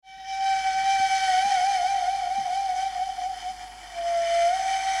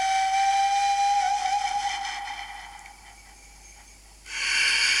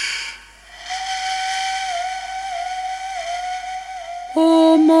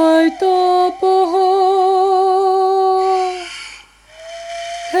mai topoho,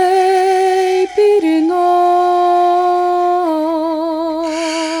 hei piringa.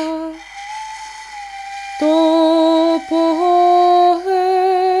 Topoho,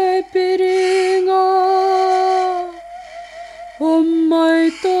 hei piringa, o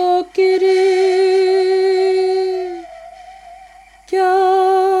mai tokiri. Kia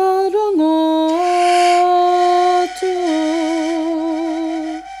rongo atu,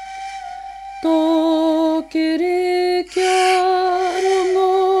 tokiri kia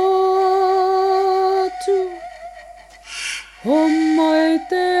rongo atu, o mai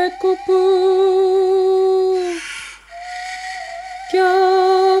te kupu, kia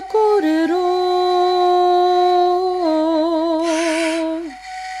korero,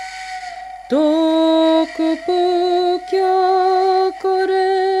 tō kupu kia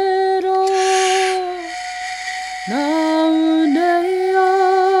korero, nau nei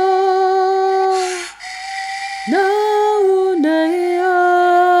au, nau nei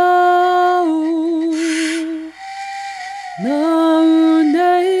au, nau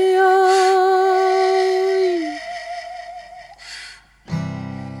nei au.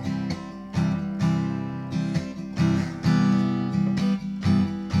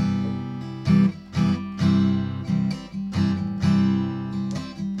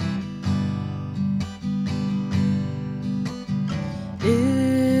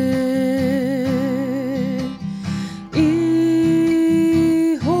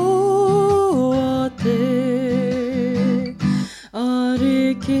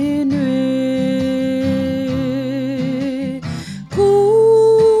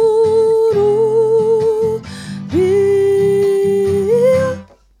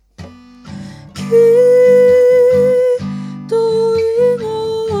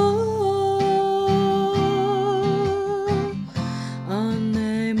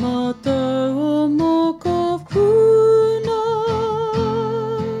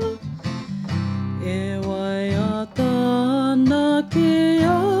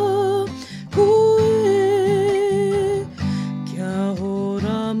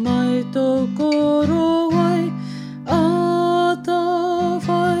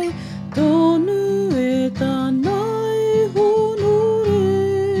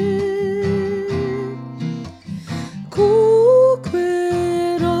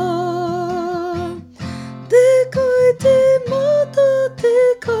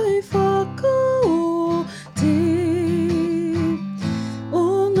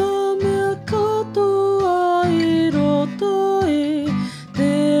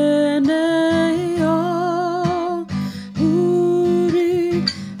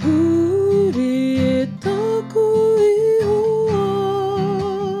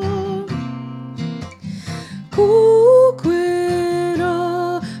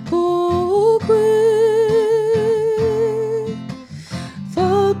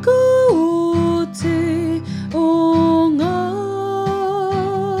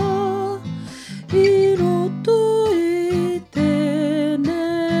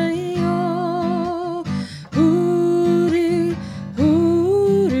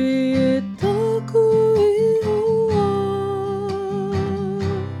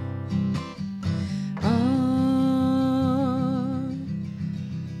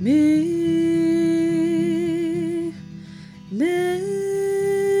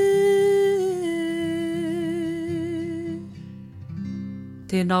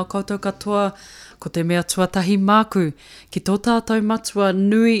 Tēnā koutou katoa, ko te mea tuatahi māku, ki tō tātou matua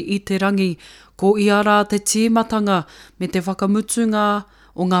nui i te rangi, ko i ara te tīmatanga me te whakamutunga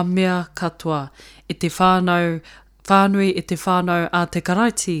o ngā mea katoa. E te whānui e te whānau a te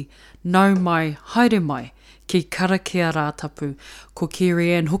karaiti, nau mai, haere mai, ki karakia rātapu. Ko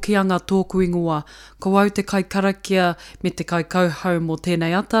Kerry Ann Hokianga tōku ingoa, ko au te kai karakia me te kai kauhau mō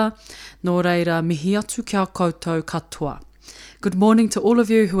tēnei ata, nō reira mihi atu kia koutou katoa. Good morning to all of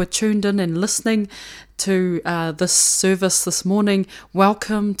you who are tuned in and listening to this service this morning.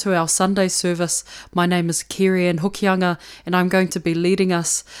 Welcome to our Sunday service. My name is Kerry Ann Hokianga, and I'm going to be leading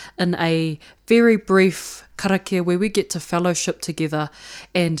us in a very brief karakia where we get to fellowship together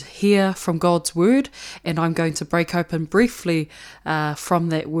and hear from God's word. And I'm going to break open briefly from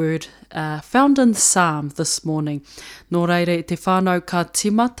that word found in Psalm this morning. Nō reire e te whānau ka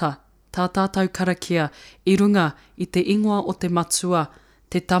timata tā tātou karakia i runga i te ingoa o te matua,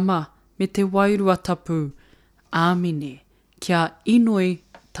 te tama me te wairua tapu. Āmine, kia inoi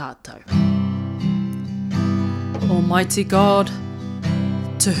tātou. Almighty God,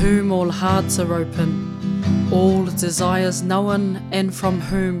 to whom all hearts are open, all desires known and from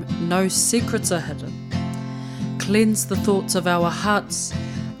whom no secrets are hidden. Cleanse the thoughts of our hearts,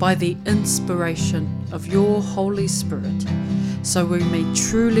 by the inspiration of your Holy Spirit, so we may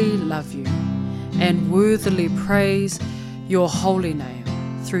truly love you and worthily praise your holy name,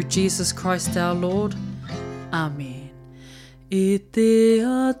 through Jesus Christ our Lord. Amen. I te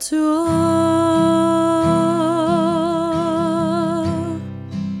atua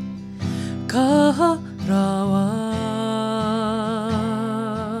ka rawa,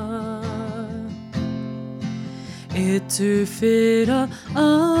 e tu whira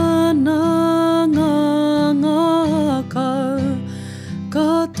ana ngā kau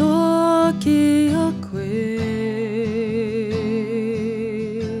katoa ki a koe.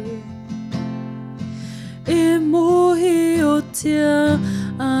 E mohi o tia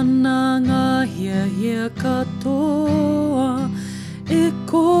ana ngā hia katoa, e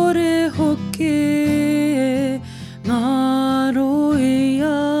kore hoki e ngaro i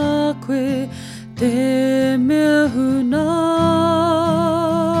a koe te mea huna.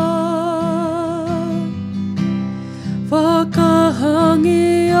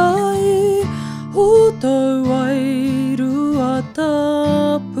 Whakahangi ai o tau ai rua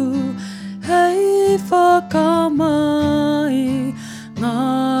tapu, hei whakamai ngā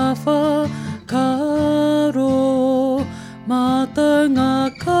whakaro mata ngā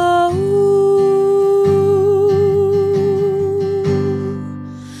kau.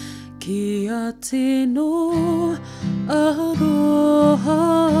 Kia tino aroha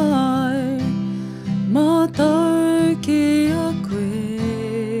ai, matau ki a koe.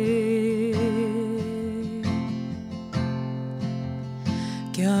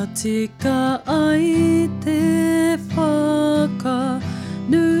 Kia tika ai te whaka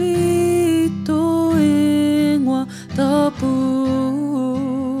nui tō ingoa tapu.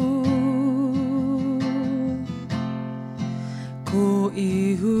 Ko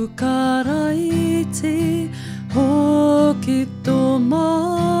ihu karaiti hoki tō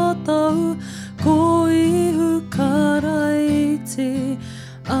mātau, ko ihu karaiti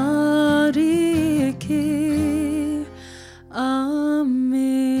ariki.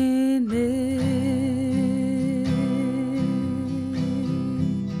 Amene.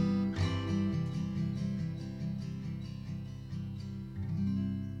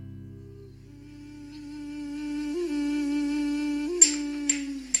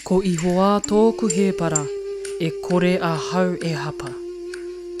 Ko ihoa tōku he para, e kore a hau e hapa.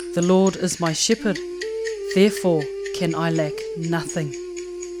 The Lord is my shepherd, therefore can I lack nothing.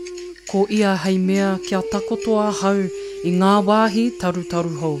 Ko ia hei mea kia takotoa hau i ngā wāhi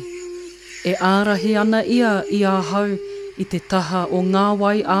tarutaru hou. E ārahi ana ia i a hau i te taha o ngā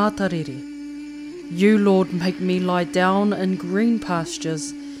wai ātarere. You, Lord, make me lie down in green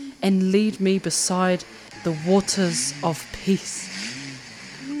pastures and lead me beside the waters of peace.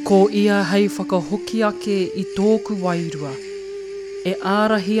 Ko ia hei whakahoki ake i tōku wairua. E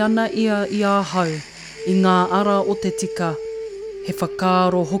ārahi ana ia i a hau i ngā ara o te tika, he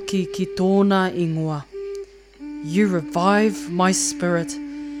whakaaro hoki ki tōna ingoa. You revive my spirit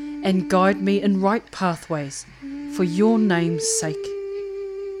and guide me in right pathways for your name's sake.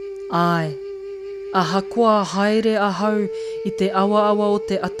 Ai, aha kua haere ahau i te awa-awa o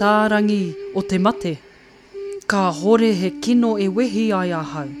te atārangi o te mate. Ka hore he kino e wehi ai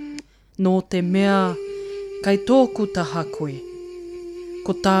ahau, nō te mea kai tōku taha koe.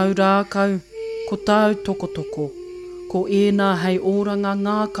 Ko tāu rākau, ko tāu tokotoko, ko ēnā hei oranga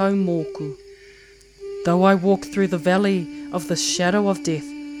ngā kau mōku. Though I walk through the valley of the shadow of death,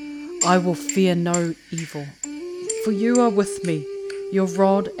 I will fear no evil. For you are with me, your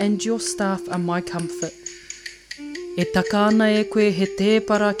rod and your staff are my comfort. E taka ana e koe he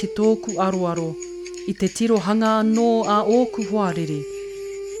tēpara ki tōku aroaro, i te tirohanga anō a ōku hoariri.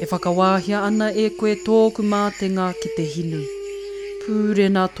 E whakawāhia ana e koe tōku mātenga ki te hinu.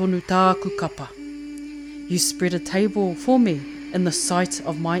 Pūrena tonu tāku kapa. You spread a table for me in the sight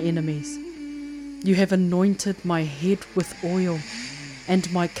of my enemies. You have anointed my head with oil,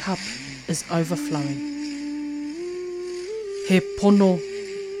 and my cup is overflowing. He pono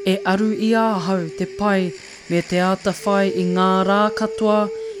e aru i ahau te pai me te ata whai i ngā rā katoa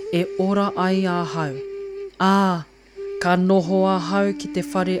e ora ai ahau. Ā, ka noho ahau ki te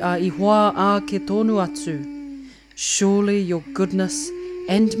whare a ihoa a ke tonu atu. Surely your goodness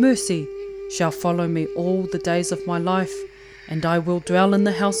and mercy shall follow me all the days of my life, and I will dwell in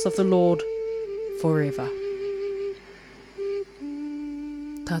the house of the Lord forever.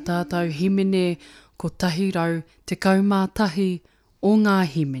 Tā tātou himene ko tahi rau te kaumātahi o ngā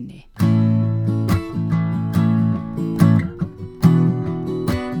himene.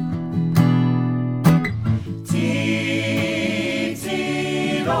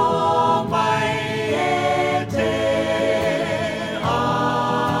 Titiro mai e te a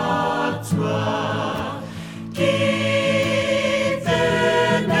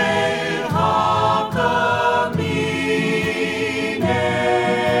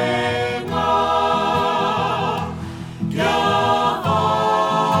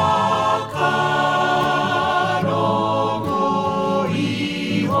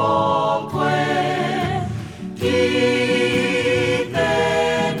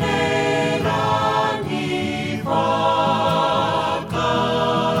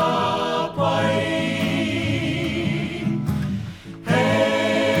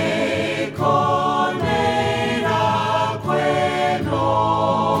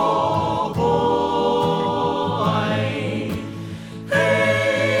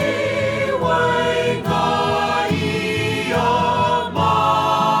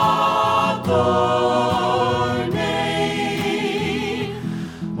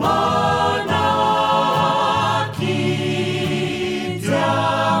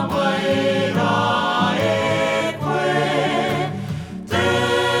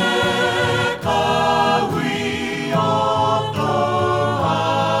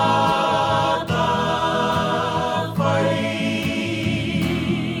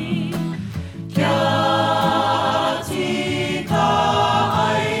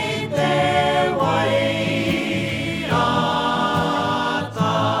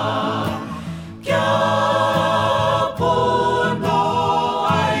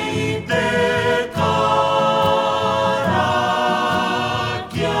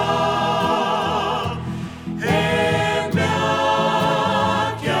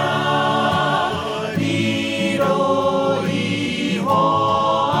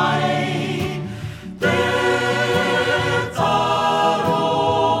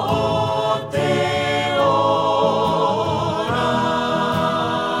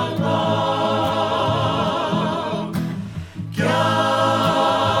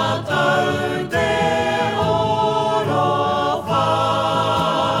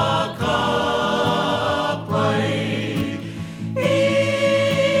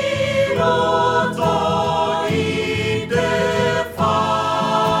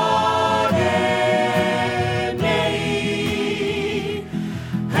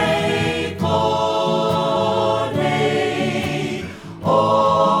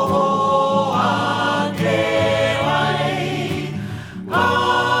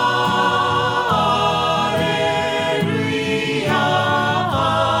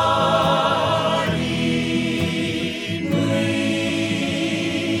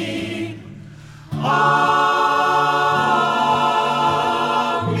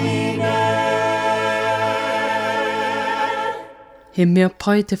He mea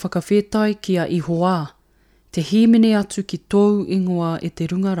pai te whakawhetai ki a ihoā, te hīmene atu ki tōu ingoa e te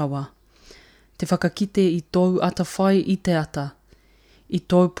rungarawa, te whakakite i tōu ata whai i te ata, i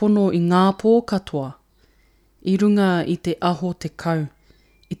tōu pono i ngā pō katoa, i runga i te aho te kau,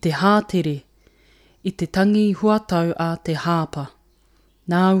 i te hātere, i te tangi huatau a te hāpa.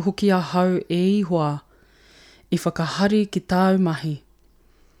 Nāu hoki a hau e ihoā, i whakahari ki tāu mahi.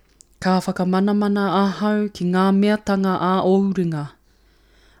 Ka whakamanamana a hau ki ngā meatanga a ouringa.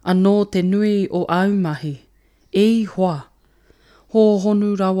 Anō te nui o au mahi, e ihoā, ho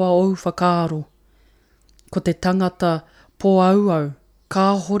honu rawa au whakaaro. Ko te tangata pō auau,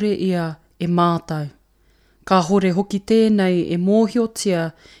 ka hore ia e mātau. Ka hore hoki tēnei e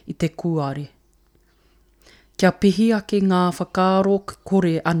mōhiotia i te kuare. Kia pihi ake ngā whakaaro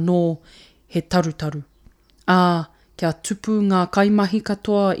kore anō he tarutaru. Kia tupu ngā kaimahi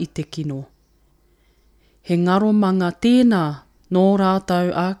katoa i te kino. He ngaro manga tēnā nō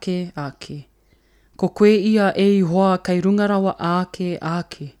rātau ake. Ko koe ia e ihoa kei rungarawa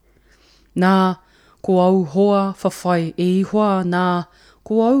ake. Nā ko au hoa whawhai e ihoa nā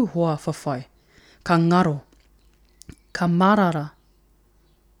ko au hoa whawhai. Ka ngaro. Ka marara.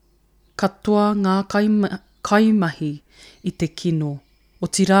 Katoa ngā kaimahi i te kino. O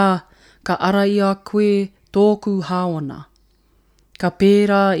tirā, ka ara ia koe tōku hāwana. Ka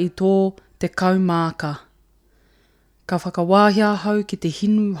pērā i tō te kaumāka. Ka whakawāhia hau ki te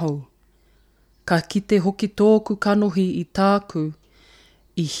hinu hau. Ka kite hoki tōku kanohi i tāku,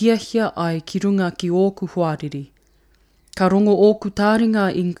 i hiahia ai ki runga ki ōku huariri. Ka rongo ōku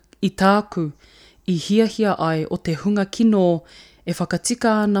tāringa i tāku, i hiahia ai o te hunga kino e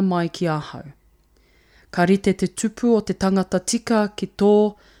whakatika ana mai ki ahau. Ka rite te tupu o te tangata tika ki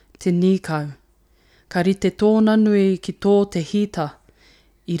tō te nīkau. Ka rite tōna nui ki tō te hita,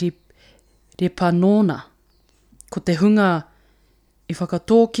 i repa nōna. Ko te hunga i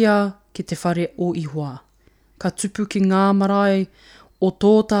whakatōkia ki te whare o ihoa. Ka tupu ki ngā marae o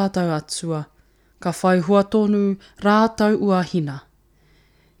tō tātou atua. Ka whai hua tonu rātau uahina.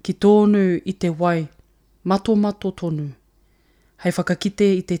 Ki tōnu i te wai, mato tonu. Hei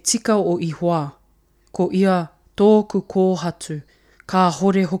whakakite i te tika o ihoa. Ko ia tōku kōhatu, ka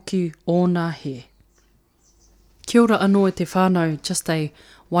hore hoki ōna he. Kia ora anō e te whānau, just a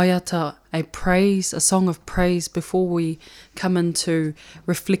waiata, a praise, a song of praise before we come into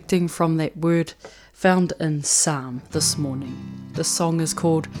reflecting from that word found in Psalm this morning. The song is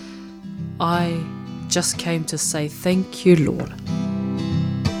called I Just Came to Say Thank You, Lord.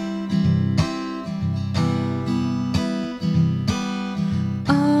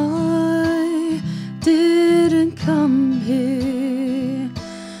 I didn't come here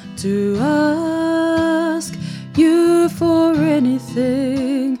to ask you for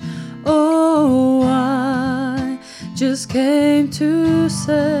anything. Oh, I just came to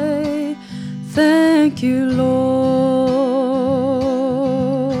say thank you, Lord.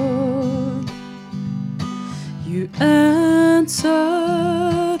 You answered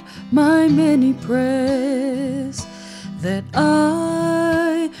my many prayers that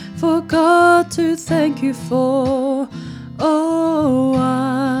I forgot to thank you for. Oh,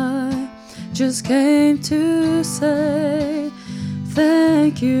 I just came to say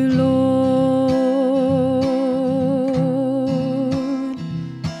thank you, Lord.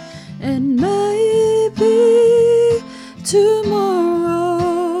 And maybe tomorrow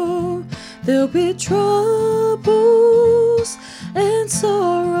there'll be troubles and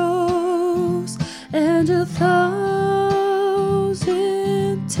sorrows and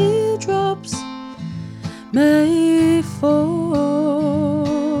 1,000 teardrops may fall.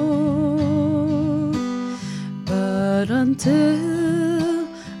 But until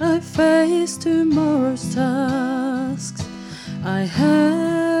I face tomorrow's tasks, I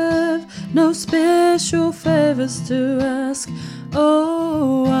have no special favors to ask.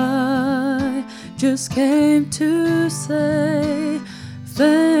 Oh, I just came to say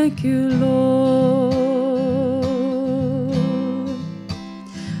thank you, Lord.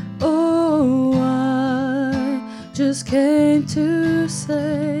 Oh, I just came to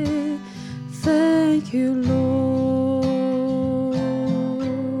say thank you, Lord.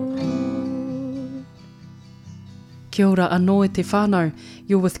 Kia ora anō e te whānau.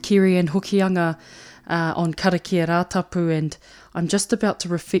 You're with Kiri and Hokianga on Karakia Rātapu, and I'm just about to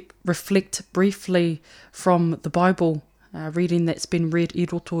reflect briefly from the Bible, reading that's been read i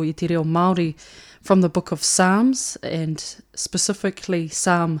roto i te reo Māori from the book of Psalms, and specifically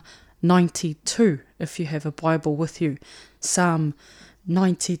Psalm 92, if you have a Bible with you. Psalm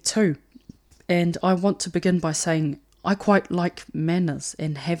 92. And I want to begin by saying I quite like manners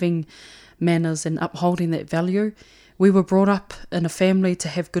and having manners and upholding that value. We were brought up in a family to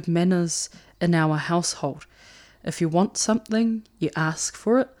have good manners in our household. If you want something, you ask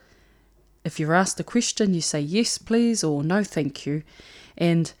for it. If you're asked a question, you say yes, please, or no, thank you.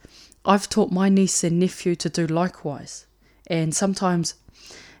 And I've taught my niece and nephew to do likewise. And sometimes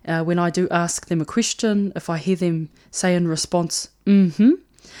when I do ask them a question, if I hear them say in response,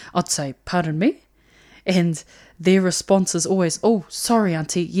 I'd say, pardon me? And their response is always, oh, sorry,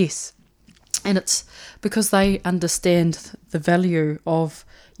 auntie, yes. And it's because they understand the value of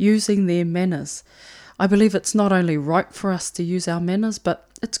using their manners. I believe it's not only right for us to use our manners, but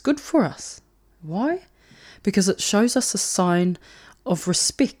it's good for us. Why? Because it shows us a sign of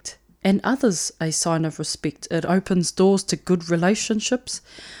respect and others a sign of respect. It opens doors to good relationships.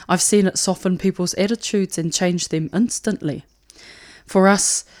 I've seen it soften people's attitudes and change them instantly. For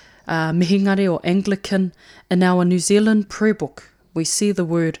us, Mihingare or Anglican, in our New Zealand prayer book, we see the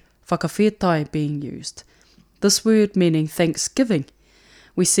word whakawhetai being used. This word meaning thanksgiving.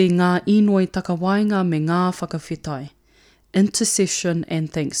 We see ngā inoi takawainga me ngā whakawhetai, intercession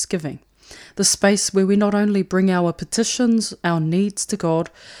and thanksgiving. The space where we not only bring our petitions, our needs to God,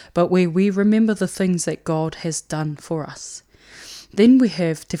 but where we remember the things that God has done for us. Then we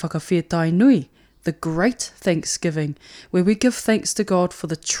have te whakawhetai nui, the great thanksgiving, where we give thanks to God for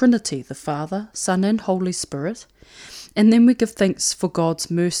the Trinity, the Father, Son and Holy Spirit. And then we give thanks for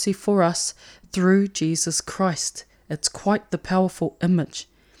God's mercy for us through Jesus Christ. It's quite the powerful image.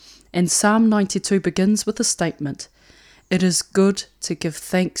 And Psalm 92 begins with a statement, "It is good to give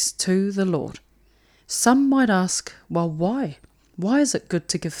thanks to the Lord." Some might ask, well, why? Why is it good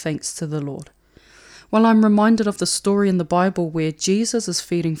to give thanks to the Lord? Well, I'm reminded of the story in the Bible where Jesus is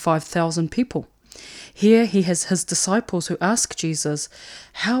feeding 5,000 people. Here he has his disciples who ask Jesus,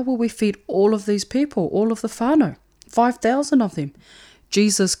 how will we feed all of these people, all of the whānau, 5,000 of them?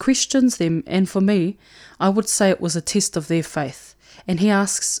 Jesus questions them, and for me, I would say it was a test of their faith. And he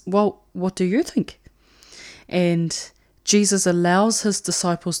asks, well, what do you think? And Jesus allows his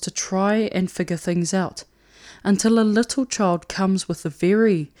disciples to try and figure things out until a little child comes with a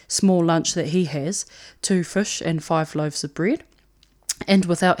very small lunch that he has, 2 fish and 5 loaves of bread. And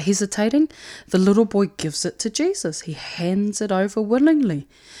without hesitating, the little boy gives it to Jesus. He hands it over willingly.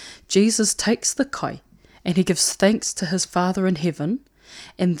 Jesus takes the kai and he gives thanks to his Father in heaven.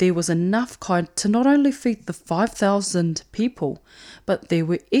 And there was enough kai to not only feed the 5,000 people, but there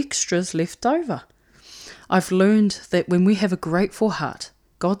were extras left over. I've learned that when we have a grateful heart,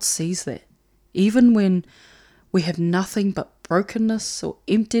 God sees that. Even when we have nothing but brokenness or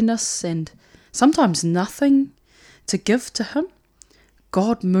emptiness and sometimes nothing to give to him,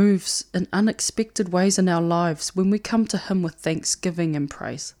 God moves in unexpected ways in our lives when we come to him with thanksgiving and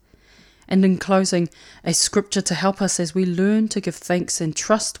praise. And in closing, a scripture to help us as we learn to give thanks and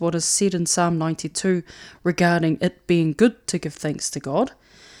trust what is said in Psalm 92 regarding it being good to give thanks to God.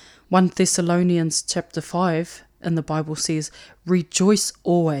 1 Thessalonians chapter 5 in the Bible says, "Rejoice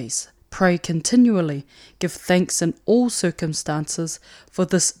always, pray continually, give thanks in all circumstances, for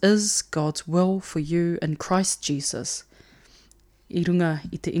this is God's will for you in Christ Jesus." I runga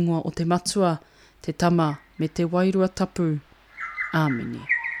i te ingoa o te matua, te tama me te wairua tapu. Āmeni.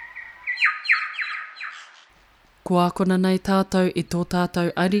 Ko akona nei tātou i tō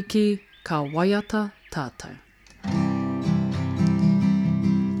tātou ariki, ka waiata tātou.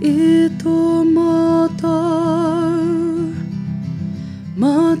 I tō mātou,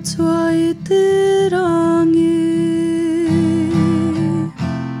 matua i te rangi,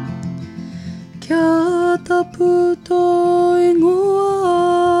 kia tapu tō ingoa,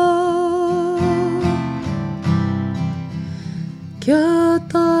 kia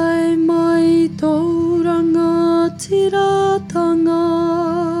tai mai tō rangatira-tanga,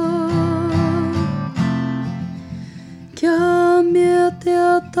 kia mea te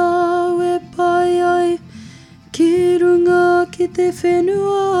atau e pai ai ki runga ki te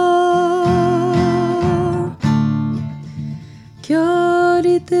whenua, kia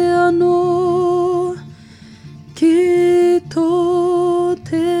rite anō ki tō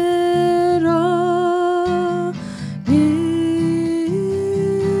te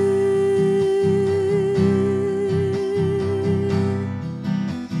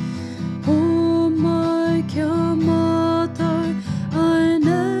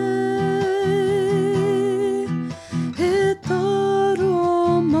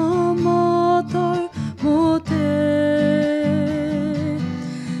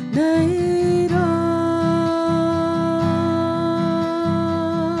Nei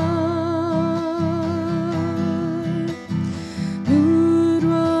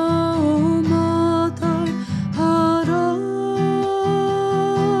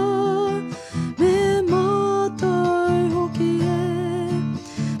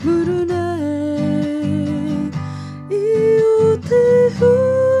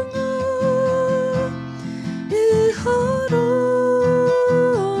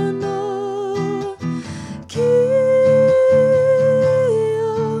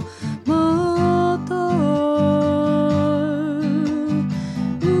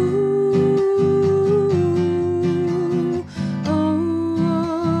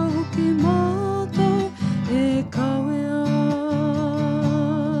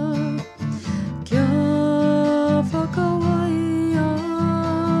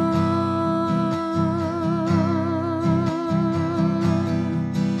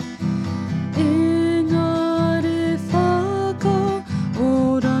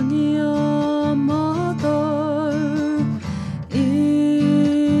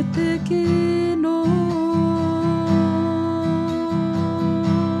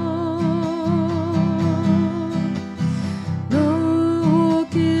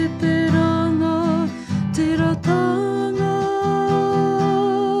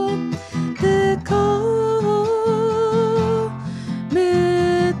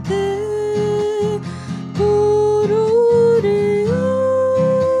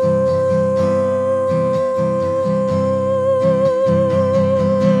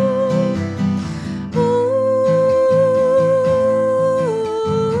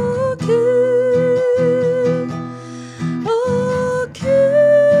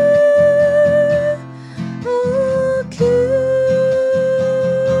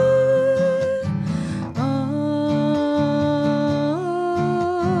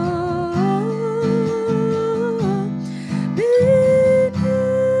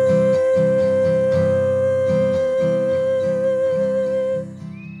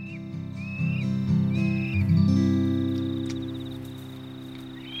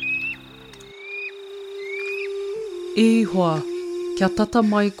E hoa, kia tata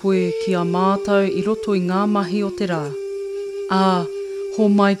mai koe ki a mātou i roto i ngā mahi o te rā. Ho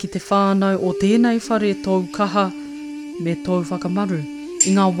mai ki te whānau o tēnei whare tōu kaha me tōu whakamaru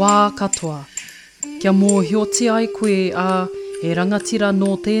i ngā wā katoa. Kia mōhioti ai koe he rangatira nō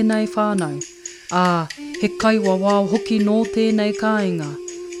tēnei whānau. He kaiwa wā hoki nō tēnei kāinga.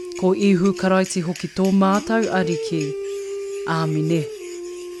 Ko ihu karaiti hoki tō mātou ariki. Āmine.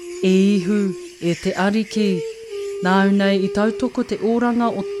 E ihu e te ariki. Nāu nei i tautoko te oranga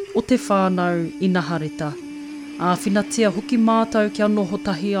o te whānau i Nahareta. Whinatia hoki mātou kia noho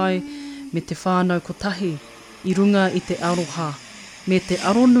tahi ai me te whānau kotahi i runga i te aroha. Me te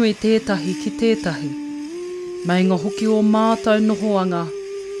aronui tētahi ki tētahi. Mai ngā hoki o mātou nohoanga.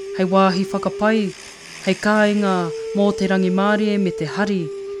 Hei wāhi whakapai. Hei kāinga mō te rangi mārie me te hari.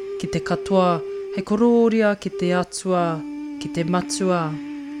 Ki te katoa. Hei kororia ki te atua. Ki te matua.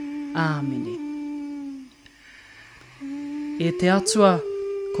 Āmene. E te atua,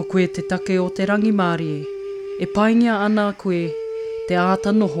 ko koe te take o te rangi mārie, e paingia ana koe te āta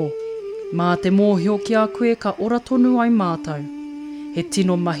noho, mā te mōhio ki a koe ka ora tonu ai mātou, he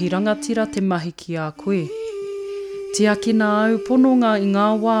tino mahi rangatira te mahi ki a koe. Tia kina au pononga i ngā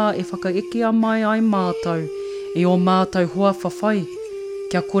wā e whakaeke a mai ai mātou, e o mātou hoa whawhai,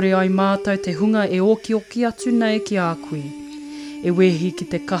 kia kore ai mātou te hunga e oki atu nei ki a koe, e wehi ki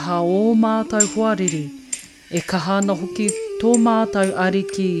te kaha o mātou huariri, e kahana hoki tō mātou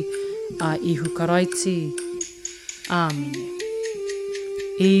ariki a ihu karaiti. Āmine.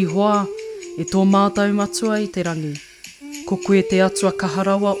 E ihoa, e tō mātou matua i te rangi. Ko koe te atua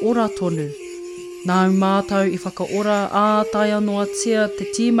kaharawa ora tonu. Nāu mātou i whakaora ātai anoa tia te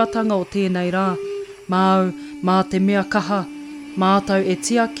tīmatanga o tēnei rā. Mā te mea kaha, mātou e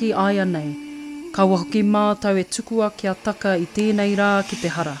tiaki aia nei. Kaua hoki mātou e tukua kia taka i tēnei rā ki te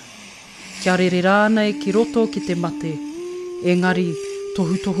hara. Kia rere rānei ki roto ki te mate. Engari,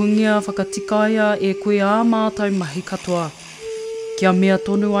 tohutohungia whakatikaia e koe ā mātou mahi katoa. Kia mea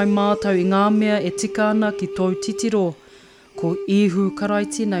tonu ai mātou i ngā mea e tika ana ki tōu titiro, ko ihu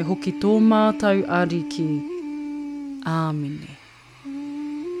karaiti nei hoki tō mātou ariki. Āmine.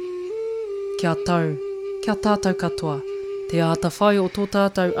 Kia tātou katoa, te āta whai o tō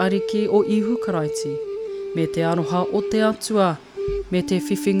tātou ariki o ihu karaiti, me te aroha o te atua, me te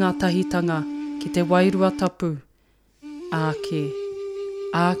whiwhinga tahitanga ki te wairua tapu. Āke,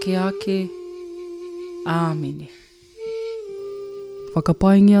 āmine.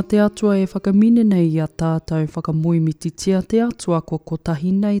 Whakapaingia te atua e whakamine nei i a tātou, whakamoimititia te atua ko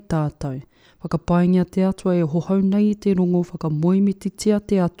kotahi nei tātou. Whakapaingia te atua e hohau nei i te rongo, whakamoimititia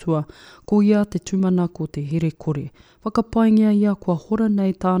te atua ko ia te tumana ko te here kore. Whakapaingia ia kua hora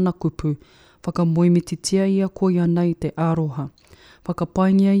nei tāna kupu, whakamoimititia ia ko ia nei te aroha.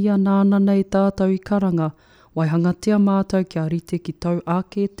 Whakapaingia ia nāna nei tātou i karanga, wai hangatia mātou kia rite ki tau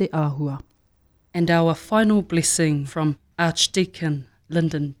ake te āhua. And our final blessing from Archdeacon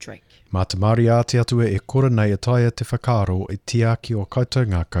Lyndon Drake. Mā te Māori āti atua e kora nei e taia te whakaaro i tiaki o koutou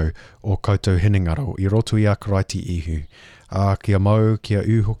ngākau o koutou hinengaro i roto i a karaiti ihu. Kia mau, kia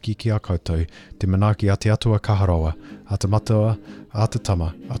uhoki ki a koutou, te manaki a te atua kaharawa, a te matua, a te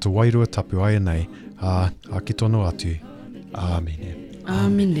tama, a te wairua tapu ai nei, a ki tono atu. Āmine.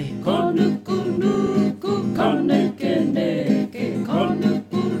 Āmine. Kanukunuku, kanekeneke,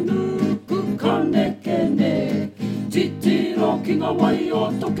 kanukunuku, kanekeneke, titiro ki ngā wai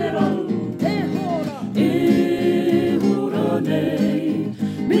o tokerau. E hora! E hora nei,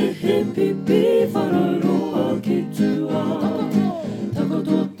 me he pipi whararoa ki tua.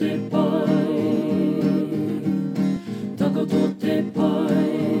 Takato te pai, takato te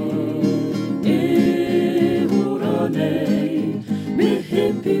pai. E hora nei, me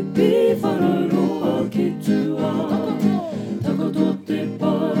he pipi whararoa ki tua. Takato te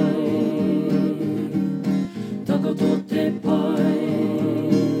pai, takato te pai.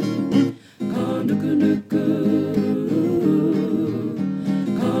 Ka nuku,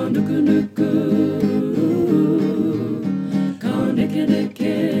 ka nuku, ka neke,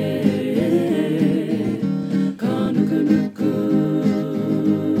 ka nuku.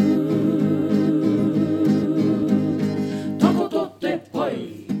 Takato te pai,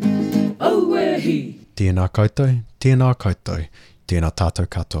 auehi. Tēnā koutou, tēnā koutou, tēnā tātou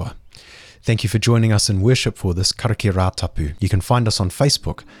katoa. Thank you for joining us in worship for this Karakia Rā Tapu. You can find us on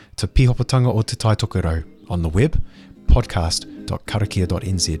Facebook, Te Pihopatanga o Te Taitokerau, on the web,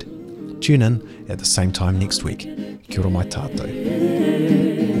 podcast.karakia.nz. Tune in at the same time next week. Kia ora mai tātou.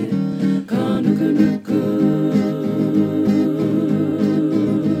 Ka nuku.